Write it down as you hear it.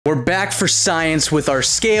We're back for science with our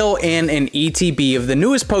scale and an ETB of the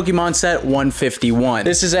newest Pokemon set 151.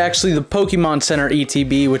 This is actually the Pokemon Center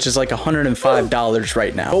ETB, which is like $105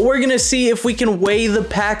 right now. But we're gonna see if we can weigh the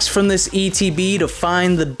packs from this ETB to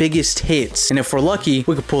find the biggest hits. And if we're lucky,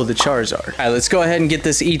 we could pull the Charizard. All right, let's go ahead and get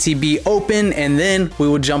this ETB open, and then we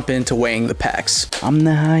will jump into weighing the packs. I'm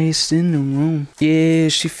the highest in the room. Yeah,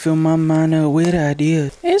 she filled my mind up with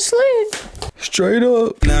ideas. It's lit. Straight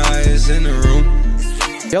up. Now it's in the room.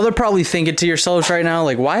 Y'all are probably thinking to yourselves right now,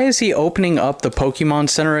 like, why is he opening up the Pokemon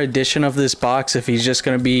Center edition of this box if he's just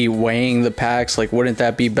going to be weighing the packs? Like, wouldn't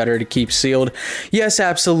that be better to keep sealed? Yes,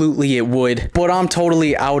 absolutely it would. But I'm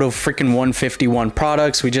totally out of freaking 151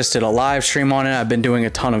 products. We just did a live stream on it. I've been doing a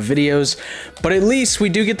ton of videos. But at least we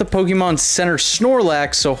do get the Pokemon Center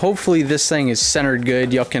Snorlax, so hopefully this thing is centered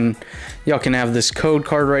good. Y'all can have this code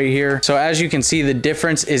card right here. So as you can see, the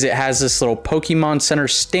difference is it has this little Pokemon Center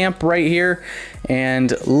stamp right here.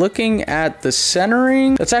 And looking at the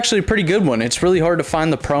centering, that's actually a pretty good one. It's really hard to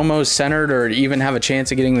find the promos centered or even have a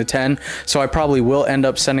chance of getting the 10. So I probably will end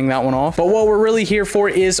up sending that one off. But what we're really here for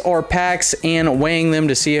is our packs and weighing them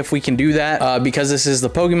to see if we can do that. Because this is the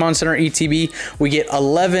Pokemon Center ETB, we get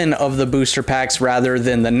 11 of the booster packs rather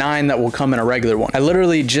than the 9 that will come in a regular one. I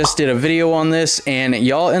literally just did a video on this, and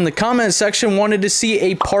y'all in the comments section wanted to see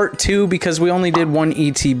a part 2 because we only did one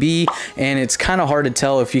ETB, and it's kind of hard to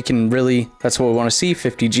tell if you can really, that's what we want to see,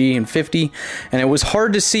 50G and 50, and it was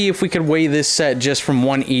hard to see if we could weigh this set just from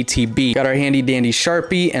one ETB. Got our handy dandy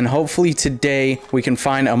Sharpie, and hopefully today we can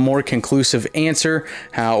find a more conclusive answer.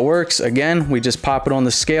 How it works, again, we just pop it on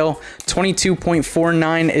the scale.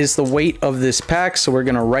 22.49 is the weight of this pack, so we're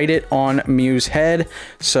gonna write it on Mew's head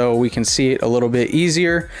so we can see it a little bit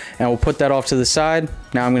easier, and we'll put that off to the side.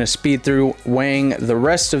 Now I'm going to speed through weighing the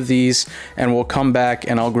rest of these, and we'll come back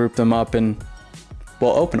and I'll group them up and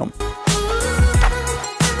we'll open them.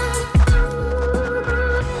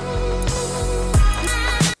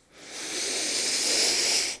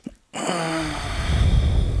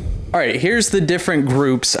 All right, here's the different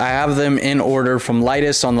groups. I have them in order from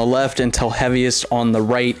lightest on the left until heaviest on the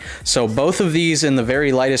right. So both of these in the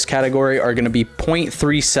very lightest category are going to be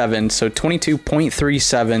 0.37, so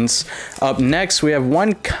 22.37s. Up next, we have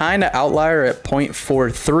one kind of outlier at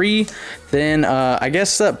 0.43. Then I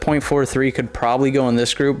guess that 0.43 could probably go in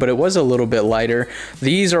this group, but it was a little bit lighter.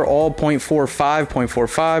 These are all 0.45,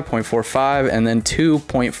 0.45, 0.45, and then two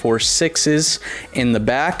 0.46s in the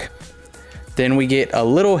back. Then we get a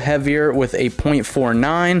little heavier with a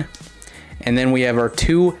 0.49, and then we have our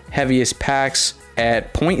two heaviest packs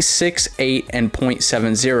at 0.68 and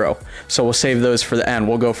 0.70. So we'll save those for the end.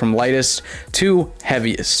 We'll go from lightest to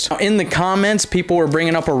heaviest. Now, in the comments, people were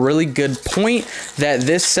bringing up a really good point that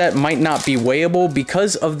this set might not be weighable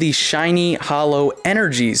because of the shiny hollow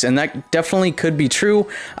energies, and that definitely could be true.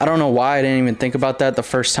 I don't know why I didn't even think about that the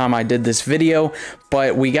first time I did this video,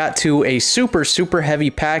 but we got to a super heavy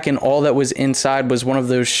pack, and all that was inside was one of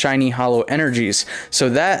those shiny hollow energies. So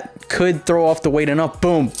that could throw off the weight enough.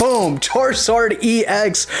 Boom, boom, Charizard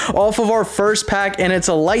EX off of our first pack, and it's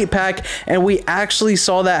a light pack, and we actually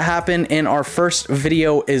saw that happen in our first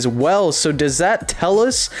video as well. So does that tell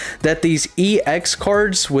us that these EX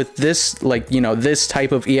cards with this, like, you know, this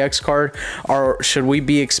type of EX card, should we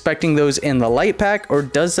be expecting those in the light pack, or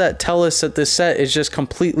does that tell us that this set is just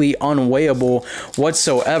completely unweighable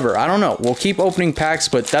whatsoever? I don't know. We'll keep opening packs,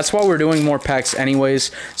 but that's why we're doing more packs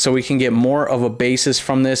anyways, so we can get more of a basis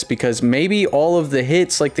from this, because maybe all of the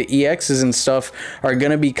hits like the EXs and stuff are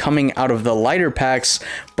going to be coming out of the lighter packs.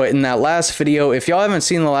 But in that last video, if y'all haven't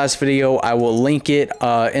seen the last video, I will link it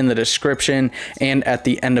in the description and at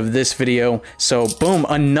the end of this video. So boom,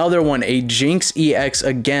 another one, a Jinx EX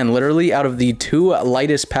again. Literally out of the two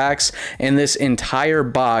lightest packs in this entire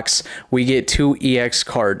box, we get two EX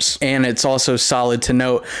cards. And it's also solid to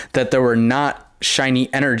note that there were not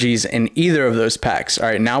shiny energies in either of those packs. All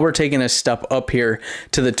right, now we're taking a step up here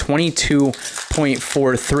to the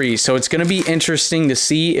 22.43. So it's going to be interesting to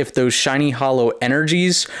see if those shiny hollow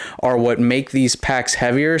energies are what make these packs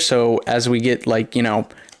heavier. So as we get, like, you know,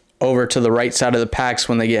 over to the right side of the packs,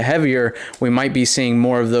 when they get heavier, we might be seeing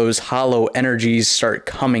more of those hollow energies start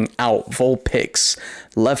coming out. Vulpix,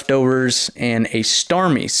 leftovers, and a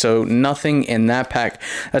Starmie. So nothing in that pack.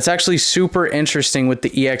 That's actually super interesting with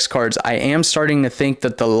the EX cards. I am starting to think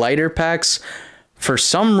that the lighter packs, for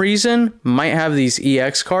some reason, might have these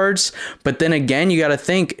EX cards, but then again, you got to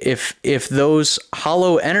think if those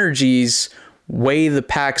hollow energies weigh the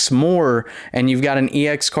packs more and you've got an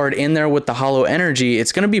EX card in there with the hollow energy,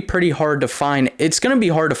 it's going to be pretty hard to find. It's going to be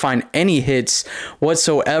hard to find any hits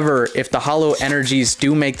whatsoever if the hollow energies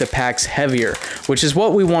do make the packs heavier, which is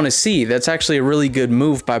what we want to see. That's actually a really good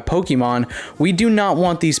move by Pokemon. We do not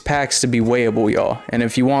want these packs to be weighable, y'all. And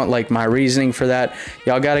if you want like my reasoning for that,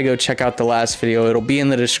 y'all got to go check out the last video. It'll be in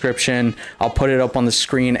the description. I'll put it up on the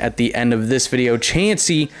screen at the end of this video.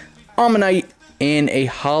 Chansey, Ammonite, in a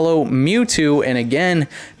hollow Mewtwo, and again,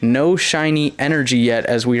 no shiny energy yet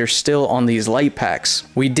as we are still on these light packs.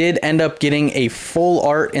 We did end up getting a full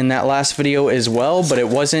art in that last video as well, but it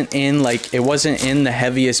wasn't in the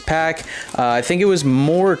heaviest pack. I think it was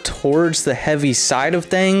more towards the heavy side of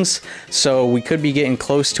things, so we could be getting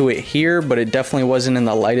close to it here, but it definitely wasn't in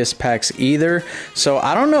the lightest packs either. So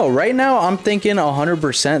I don't know, right now I'm thinking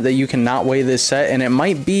 100% that you cannot weigh this set, and it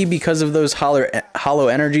might be because of those hollow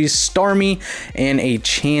energies. Starmie and a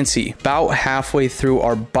Chansey. About halfway through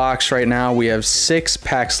our box right now. We have 6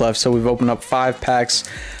 packs left, so we've opened up 5 packs.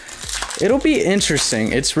 It'll be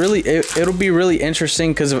interesting. It'll be really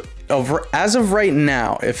interesting because as of right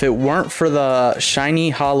now, if it weren't for the shiny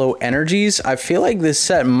hollow energies, I feel like this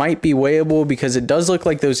set might be weighable because it does look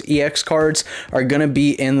like those EX cards are going to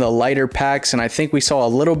be in the lighter packs, and I think we saw a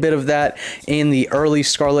little bit of that in the early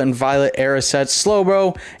Scarlet and Violet era sets.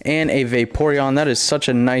 Slowbro and a Vaporeon. That is such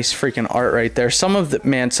a nice freaking art right there. Some of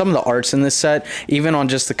the arts in this set, even on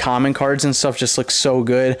just the common cards and stuff, just look so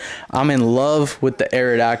good. I'm in love with the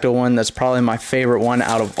Aerodactyl one. That's probably my favorite one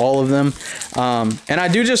out of all of them. And I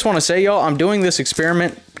do just want to say, y'all, I'm doing this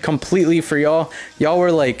experiment completely for y'all. Y'all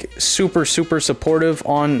were like super supportive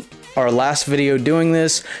on our last video doing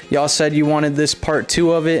this. Y'all said you wanted this part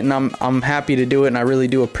 2 of it, and I'm happy to do it, and I really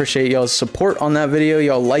do appreciate y'all's support on that video.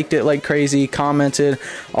 Y'all liked it like crazy, commented,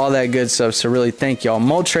 all that good stuff, so really thank y'all.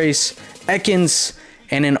 Moltres, Ekans,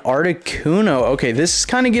 and an Articuno. Okay, this is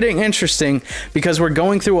kind of getting interesting because we're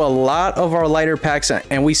going through a lot of our lighter packs,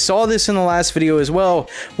 and we saw this in the last video as well,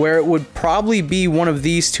 where it would probably be one of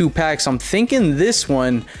these 2 packs. I'm thinking this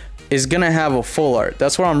one is gonna have a full art.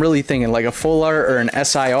 That's what I'm really thinking, like a full art or an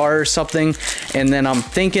SIR or something. And then I'm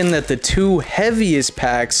thinking that the 2 heaviest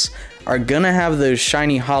packs are gonna have those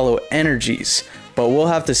shiny hollow energies, but we'll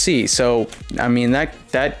have to see. So I mean, that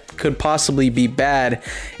could possibly be bad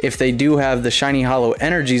if they do have the shiny hollow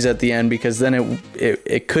energies at the end, because then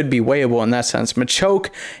it could be weighable in that sense. Machoke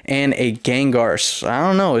and a Gengar. I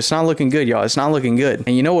don't know, it's not looking good, y'all. It's not looking good.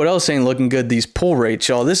 And you know what else ain't looking good? These pull rates,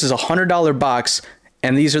 y'all. This is a $100 box,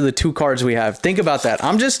 and these are the 2 cards we have. Think about that.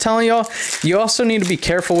 I'm just telling y'all, you also need to be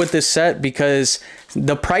careful with this set because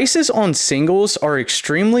the prices on singles are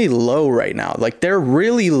extremely low right now. Like, they're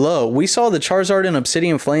really low. We saw the Charizard and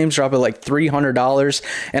Obsidian Flames drop at like $300,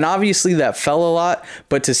 and obviously that fell a lot,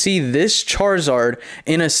 but to see this Charizard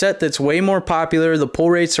in a set that's way more popular, the pull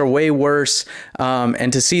rates are way worse,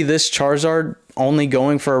 and to see this Charizard only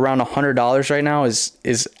going for around $100 right now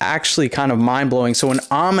is actually kind of mind-blowing. So an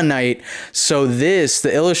Ammonite, so the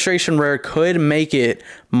illustration rare could make it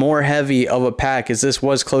more heavy of a pack, as this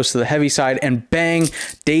was close to the heavy side, and bang,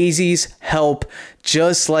 daisies help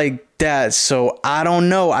just like that. So I don't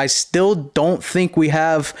know, I still don't think we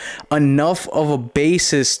have enough of a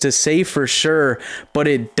basis to say for sure, but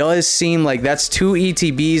it does seem like that's 2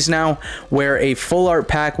 ETBs now where a full art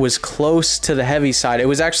pack was close to the heavy side. It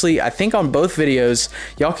was actually, I think on both videos,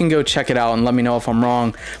 y'all can go check it out and let me know if I'm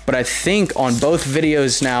wrong, but I think on both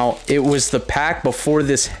videos now it was the pack before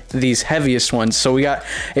these heaviest ones. So we got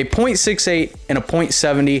a 0.68 and a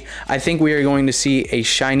 0.70. I think we are going to see a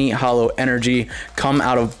shiny hollow energy come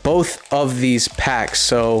out of both of these packs.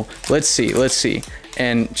 So let's see.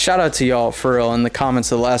 And shout out to y'all for real in the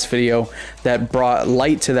comments of the last video that brought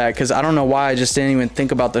light to that, because I don't know why I just didn't even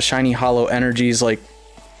think about the shiny hollow energies like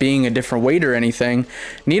being a different weight or anything.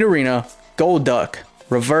 Nidorina, Golduck,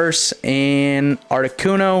 Reverse, and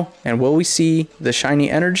Articuno. And will we see the shiny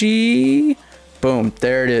energy? Boom,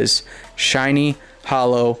 there it is. Shiny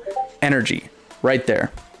hollow energy right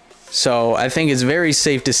there. So I think it's very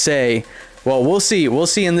safe to say, well, we'll see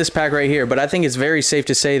in this pack right here, but I think it's very safe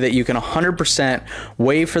to say that you can 100%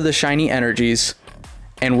 wait for the shiny energies,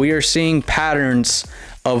 and we are seeing patterns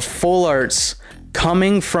of full arts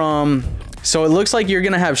coming from. So it looks like you're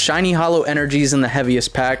gonna have shiny hollow energies in the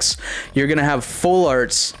heaviest packs, you're gonna have full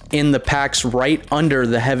arts in the packs right under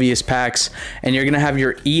the heaviest packs, and you're gonna have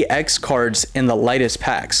your EX cards in the lightest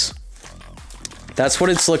packs. That's what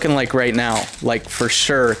it's looking like right now, like for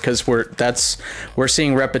sure, because we're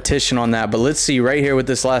seeing repetition on that. But let's see right here with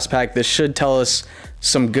this last pack. This should tell us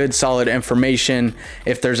some good solid information.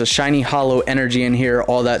 If there's a shiny hollow energy in here,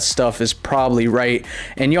 all that stuff is probably right.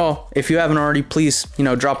 And y'all, if you haven't already, please, you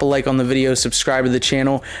know, drop a like on the video, subscribe to the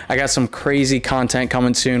channel. I got some crazy content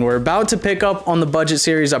coming soon. We're about to pick up on the budget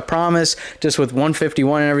series, I promise. Just with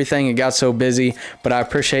 151 and everything, it got so busy, but I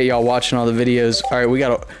appreciate y'all watching all the videos. All right, we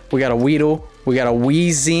got a Weedle, we got a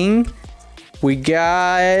Weezing, we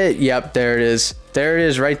got, yep, there it is. There it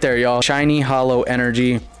is right there, y'all. Shiny hollow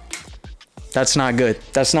energy. That's not good.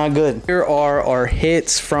 That's not good. Here are our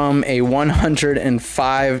hits from a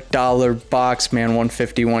 $105 box. Man,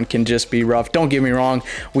 151 can just be rough. Don't get me wrong.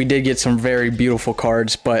 We did get some very beautiful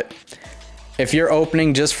cards, but if you're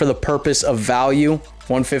opening just for the purpose of value,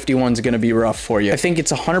 151 is going to be rough for you. I think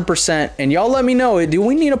it's 100%. And y'all let me know, do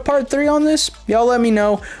we need a part 3 on this? Y'all let me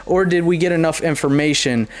know. Or did we get enough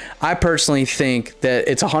information? I personally think that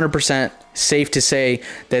it's 100% safe to say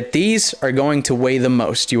that these are going to weigh the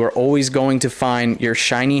most. You are always going to find your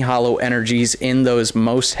shiny hollow energies in those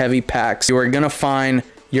most heavy packs. You are going to find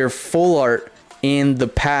your full art in the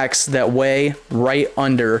packs that weigh right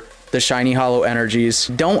under the shiny hollow energies.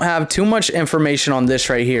 Don't have too much information on this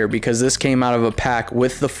right here because this came out of a pack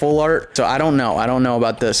with the full art. So I don't know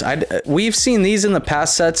about this. We've seen these in the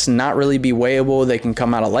past sets not really be weighable. They can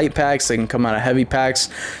come out of light packs, they can come out of heavy packs.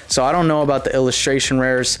 So I don't know about the illustration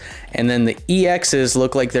rares. And then the EXs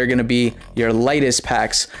look like they're gonna be your lightest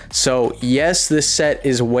packs. So yes, this set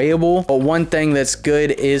is weighable, but one thing that's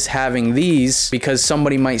good is having these, because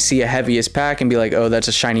somebody might see a heaviest pack and be like, oh, that's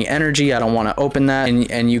a shiny energy, I don't wanna open that.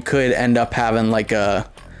 And you could end up having like a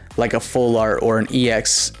full art or an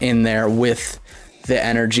EX in there with the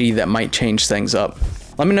energy that might change things up.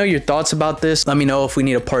 Let me know your thoughts about this. Let me know if we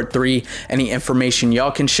need a part 3. Any information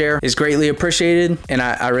y'all can share is greatly appreciated. And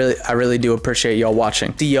I really do appreciate y'all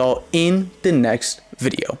watching. See y'all in the next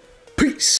video.